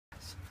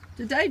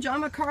Today,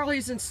 John McCarley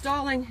is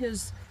installing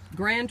his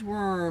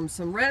Grandworms,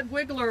 some red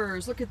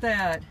wigglers. Look at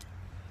that.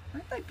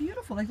 Aren't they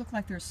beautiful? They look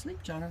like they're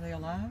asleep, John. Are they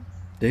alive?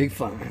 They're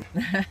fine.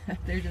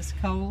 They're just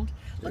cold.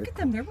 Look at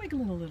them. They're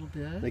wiggling a little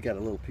bit. They got a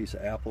little piece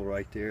of apple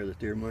right there that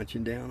they're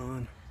munching down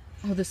on.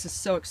 Oh, this is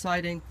so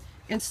exciting.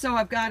 And so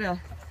I've got a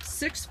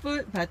 6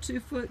 foot by 2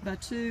 foot by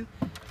 2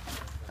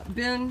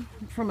 bin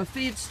from a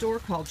feed store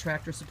called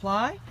Tractor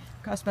Supply.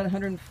 Cost about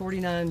 $149,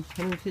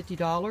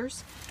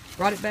 $150.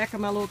 Brought it back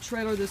on my little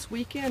trailer this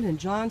weekend, and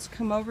John's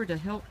come over to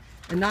help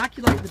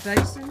inoculate the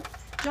basin.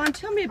 John,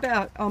 tell me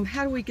about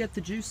how do we get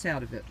the juice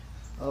out of it?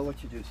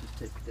 What you do is just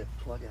take that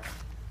plug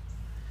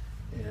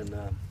out and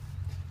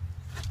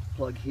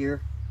plug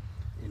here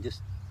and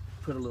just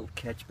put a little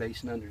catch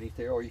basin underneath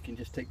there, or you can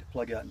just take the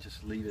plug out and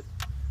just leave it.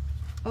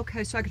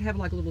 Okay, so I could have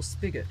like a little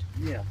spigot.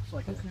 Yeah, it's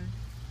like okay.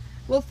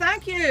 Well,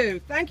 thank you.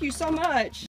 Thank you so much.